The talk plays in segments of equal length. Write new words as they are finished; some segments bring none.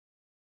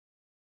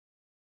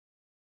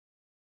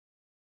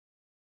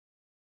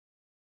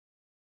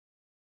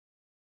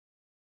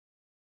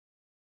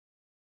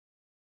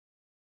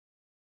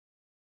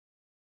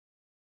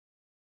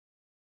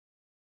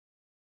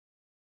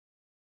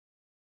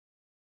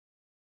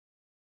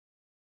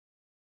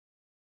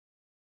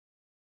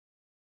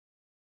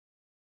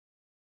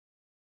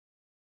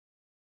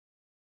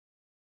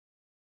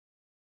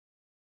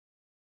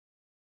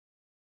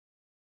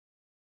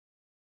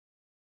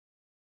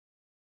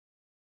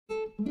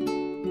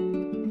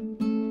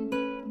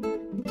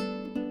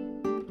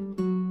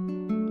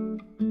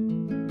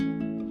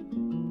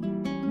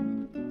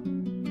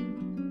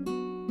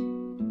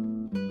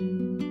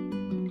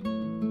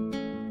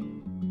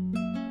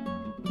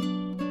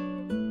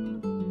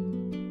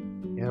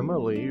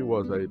Emily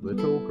was a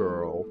little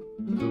girl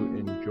who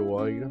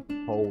enjoyed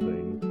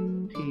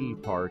holding tea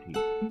parties.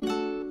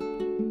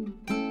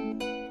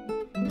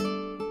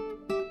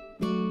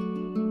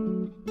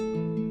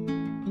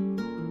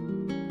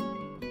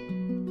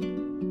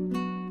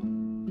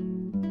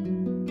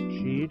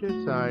 She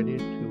decided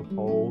to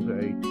hold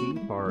a tea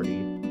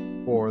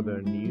party for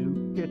the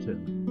new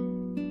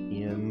kitten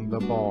in the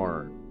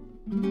barn.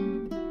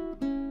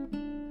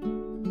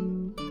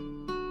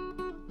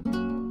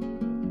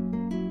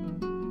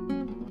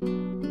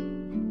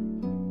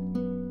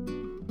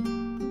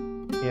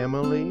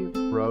 Emily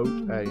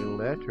wrote a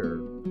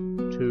letter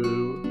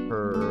to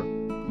her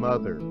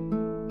mother.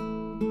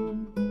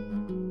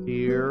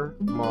 Dear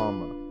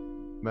Mama,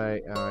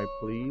 may I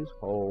please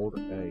hold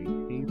a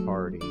tea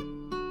party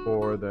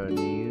for the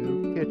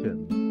new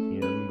kitten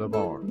in the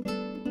barn?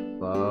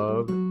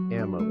 Love,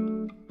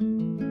 Emily.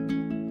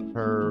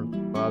 Her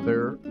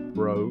mother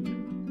wrote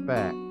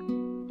back.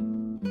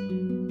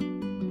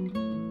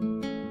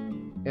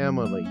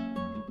 Emily,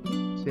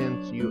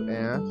 since you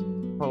asked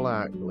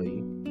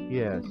politely,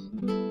 yes,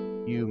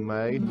 you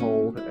may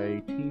hold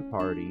a tea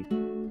party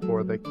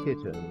for the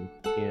kittens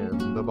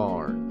in the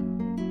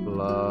barn.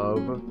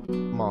 Love,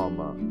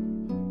 Mama.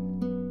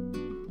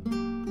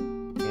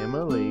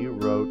 Emily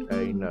wrote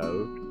a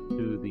note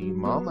to the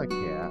mama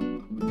cat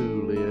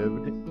who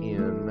lived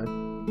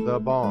in the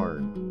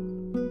barn.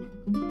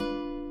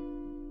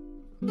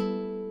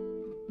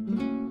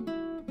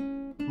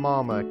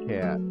 Mama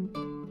cat,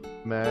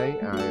 may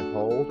I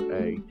hold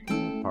a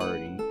tea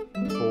party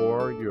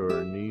for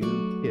your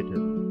new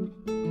kitten?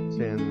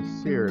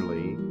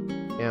 Sincerely,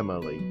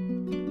 Emily.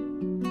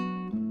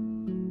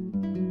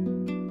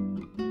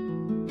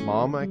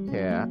 Mama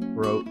cat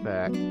wrote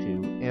back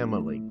to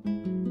Emily.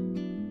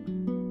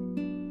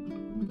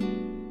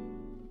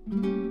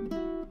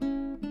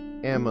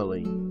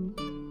 Emily,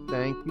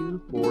 thank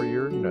you for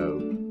your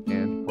note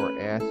and for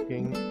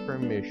asking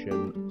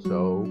permission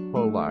so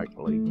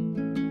politely.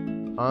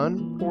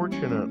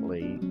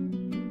 Unfortunately,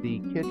 the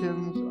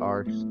kittens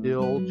are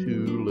still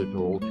too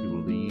little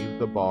to leave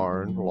the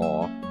barn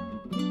loft,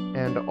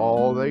 and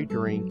all they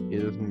drink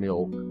is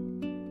milk.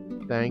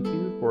 Thank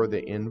you for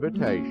the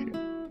invitation.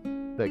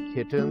 The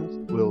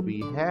kittens will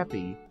be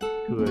happy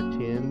to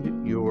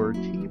attend your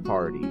tea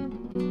party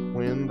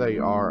when they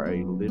are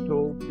a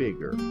little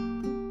bigger.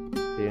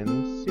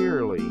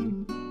 Sincerely,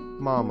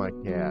 Mama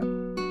Cat.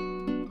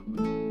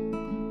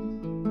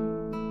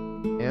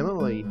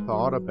 Emily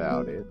thought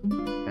about it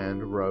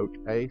and wrote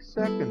a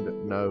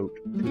second note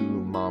to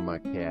Mama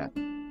Cat.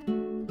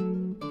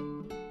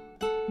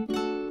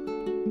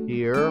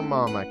 Dear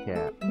Mama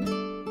Cat,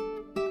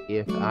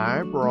 if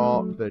I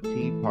brought the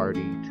tea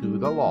party to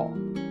the loft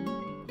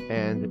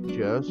and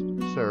just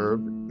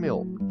served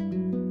milk,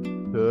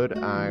 could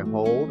I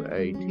hold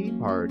a tea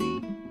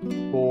party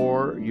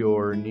for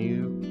your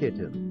new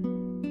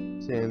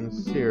kitten?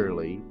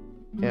 Sincerely,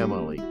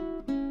 Emily.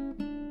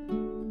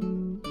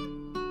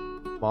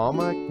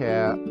 Mama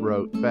Cat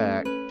wrote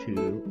back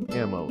to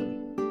Emily.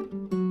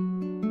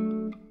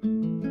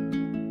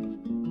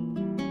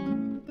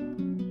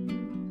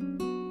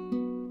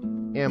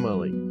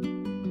 Emily,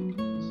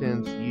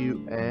 since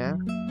you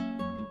asked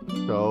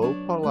so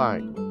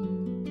politely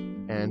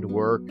and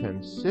were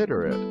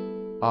considerate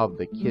of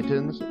the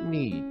kitten's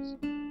needs,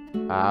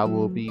 I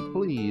will be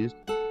pleased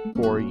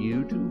for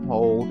you to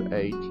hold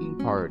a tea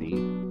party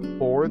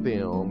for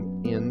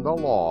them in the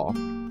loft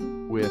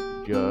with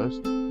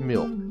just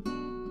milk.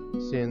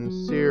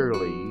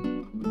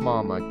 Sincerely,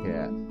 Mama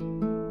Cat.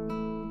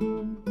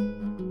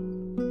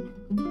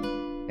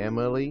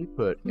 Emily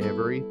put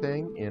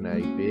everything in a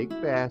big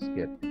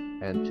basket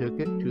and took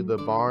it to the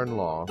barn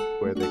loft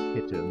where the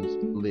kittens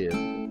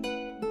lived.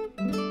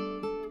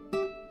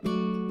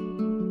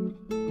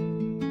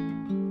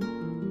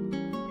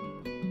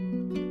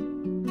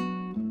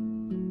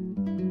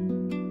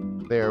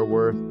 There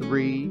were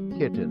 3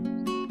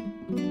 kittens,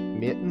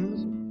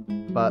 Mittens,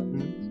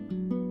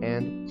 Buttons,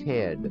 and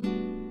Ted.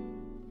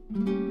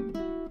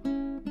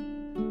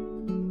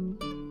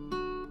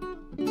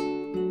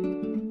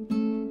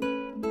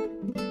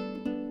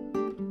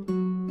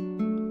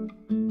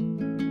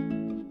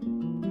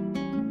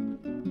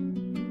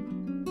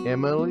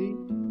 Emily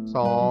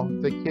saw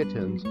the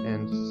kittens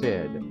and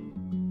said,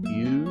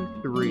 "You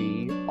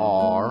 3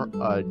 are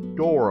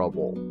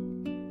adorable."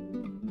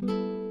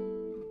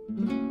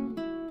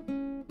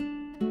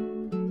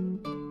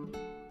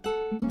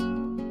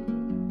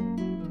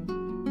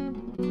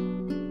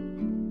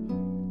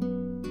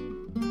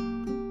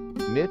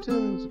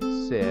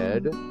 Mittens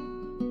said,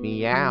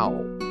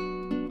 "Meow."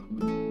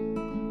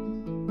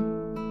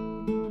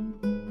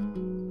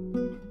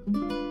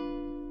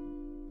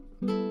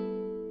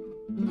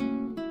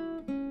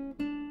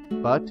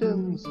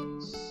 Buttons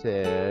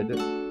said,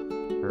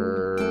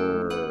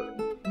 Purr.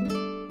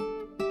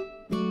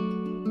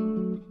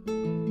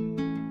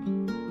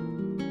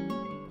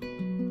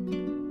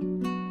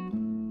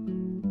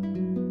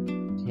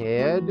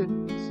 Ted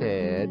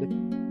said,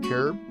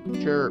 chirp,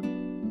 chirp,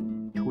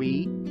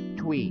 tweet,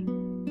 tweet.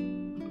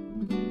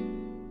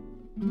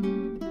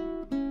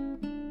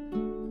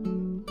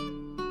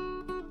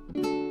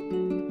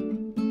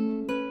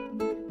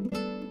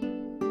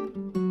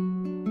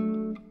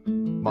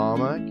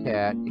 Mama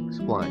Cat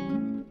explained.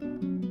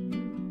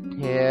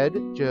 Ted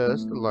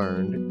just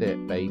learned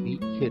that baby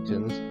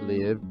kittens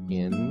live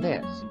in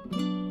nests.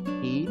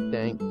 He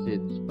thinks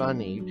it's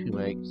funny to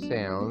make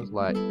sounds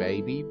like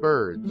baby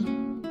birds,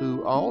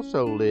 who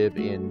also live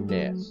in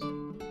nests.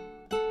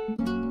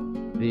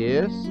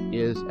 This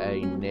is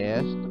a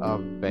nest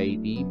of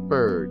baby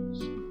birds.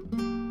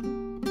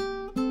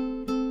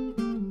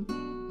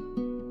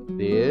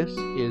 This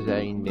is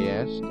a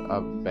nest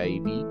of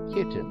baby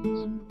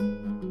kittens.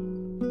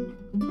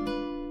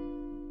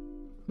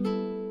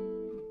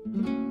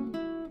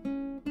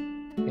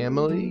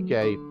 Emily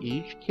gave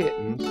each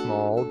kitten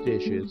small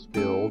dishes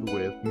filled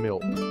with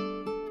milk.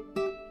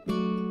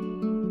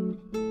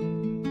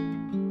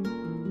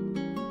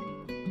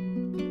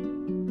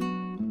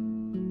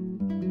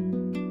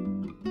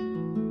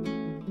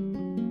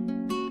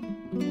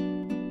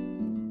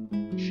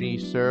 She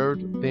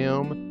served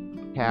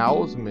them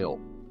cow's milk.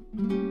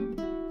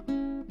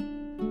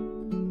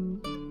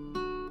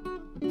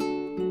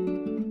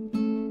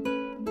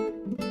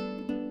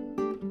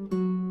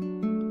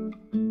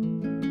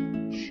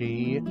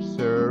 She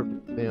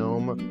served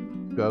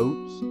them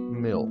goat's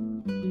milk.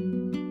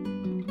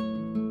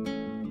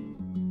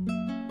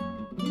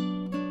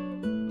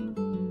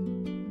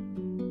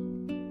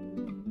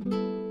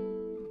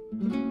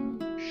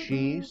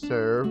 She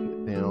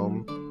served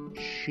them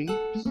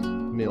sheep's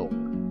milk.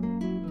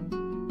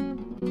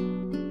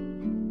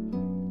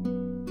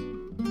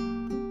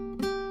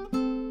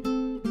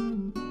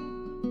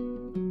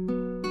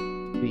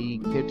 The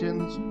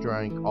kittens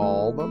drank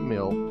all the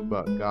milk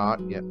but got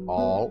it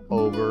all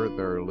over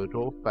their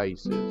little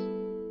faces.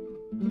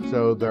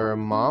 So their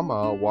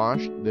mama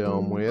washed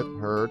them with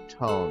her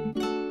tongue.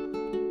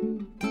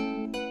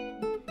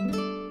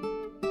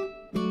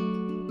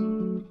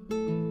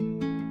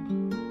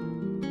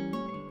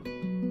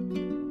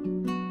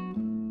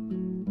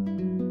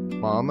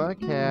 Mama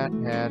Cat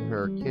had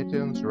her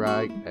kittens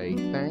write a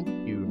thank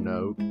you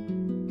note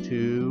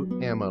to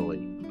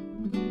Emily.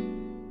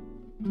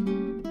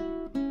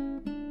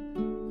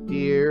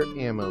 Dear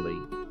Emily,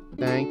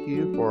 thank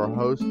you for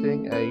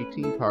hosting a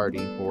tea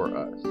party for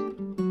us.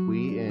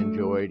 We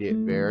enjoyed it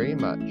very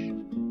much.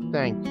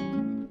 Thank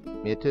you.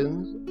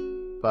 Mittens,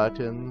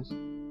 Buttons,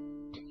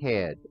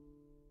 Ted.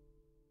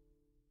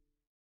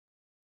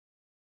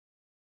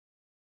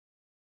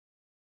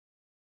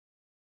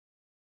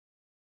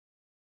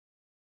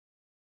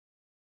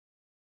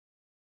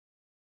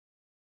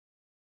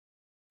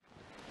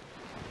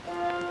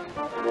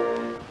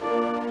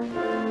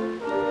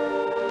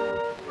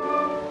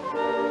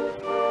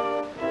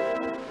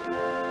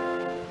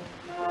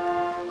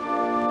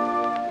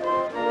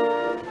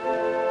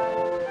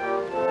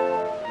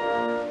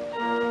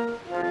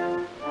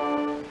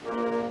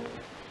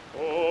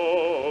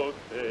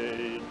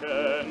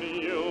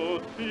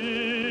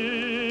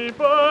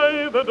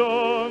 The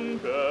dawn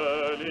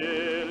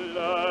early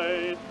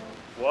light,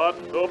 what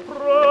so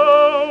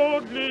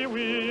proudly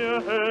we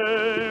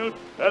hailed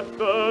at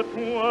the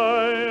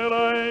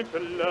twilight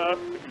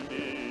last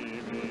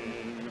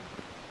gleaming,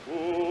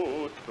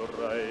 whose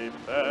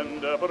stripes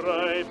and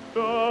bright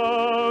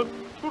stars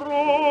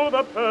through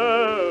the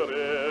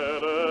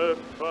perilous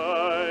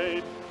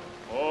fight,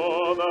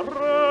 o'er the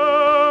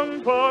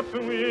ramparts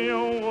we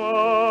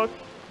watched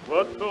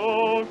were so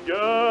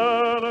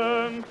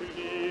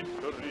gallantly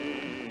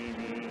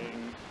streaming,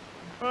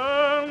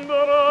 and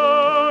the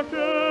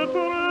rocket's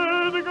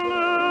red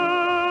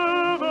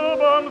glare, the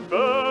bombs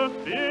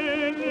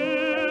bursting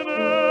in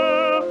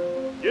air,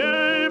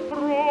 gave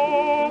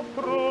proof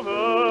through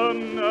the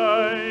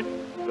night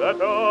that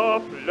our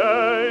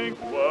flag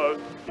was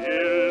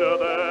still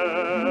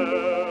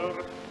there.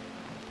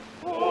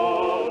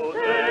 Oh,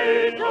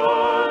 say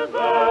does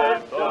that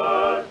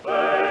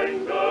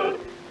star-spangled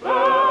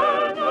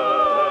banner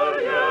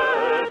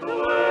yet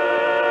wave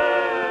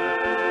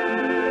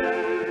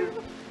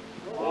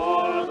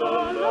o'er the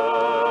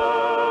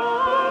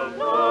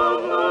land of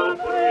the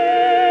free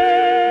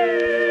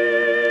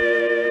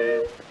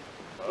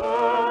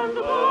and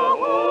the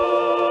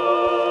home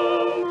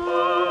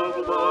of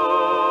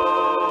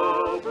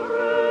the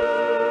brave?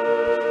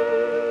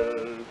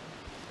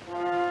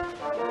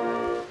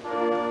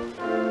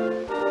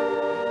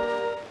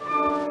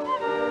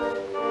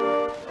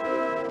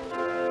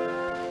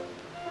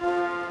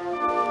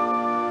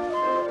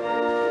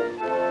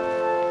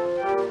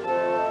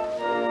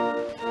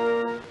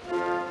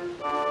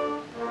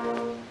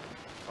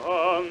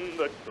 On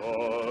the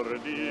shore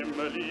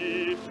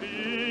dimly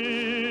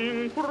seen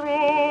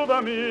through the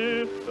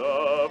mist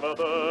of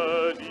the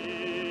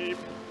deep,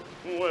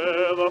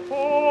 where the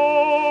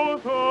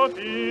foes are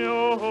deep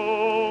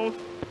close,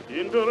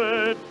 in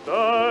dread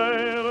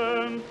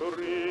silence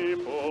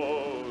reposes.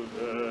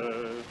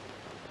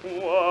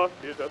 What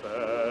is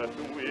that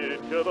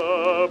which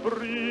the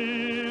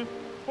breeze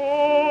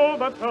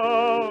over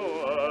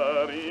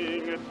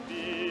towering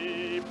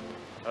steep,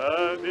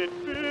 as it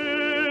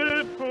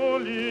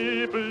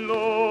fitfully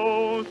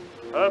blows,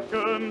 half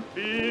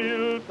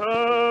concealed,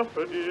 half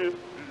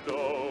discloses?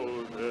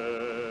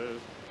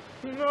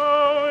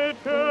 Now it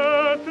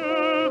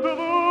catches the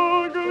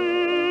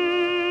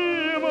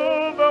gleam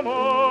of the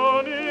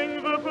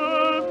morning's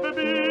first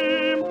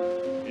beam,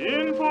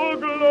 in full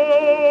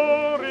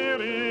glory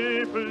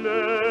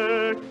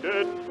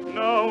reflected,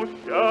 now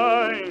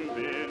shines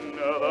in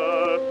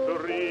the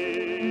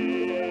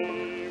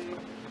stream.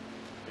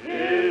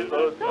 Is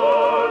the sun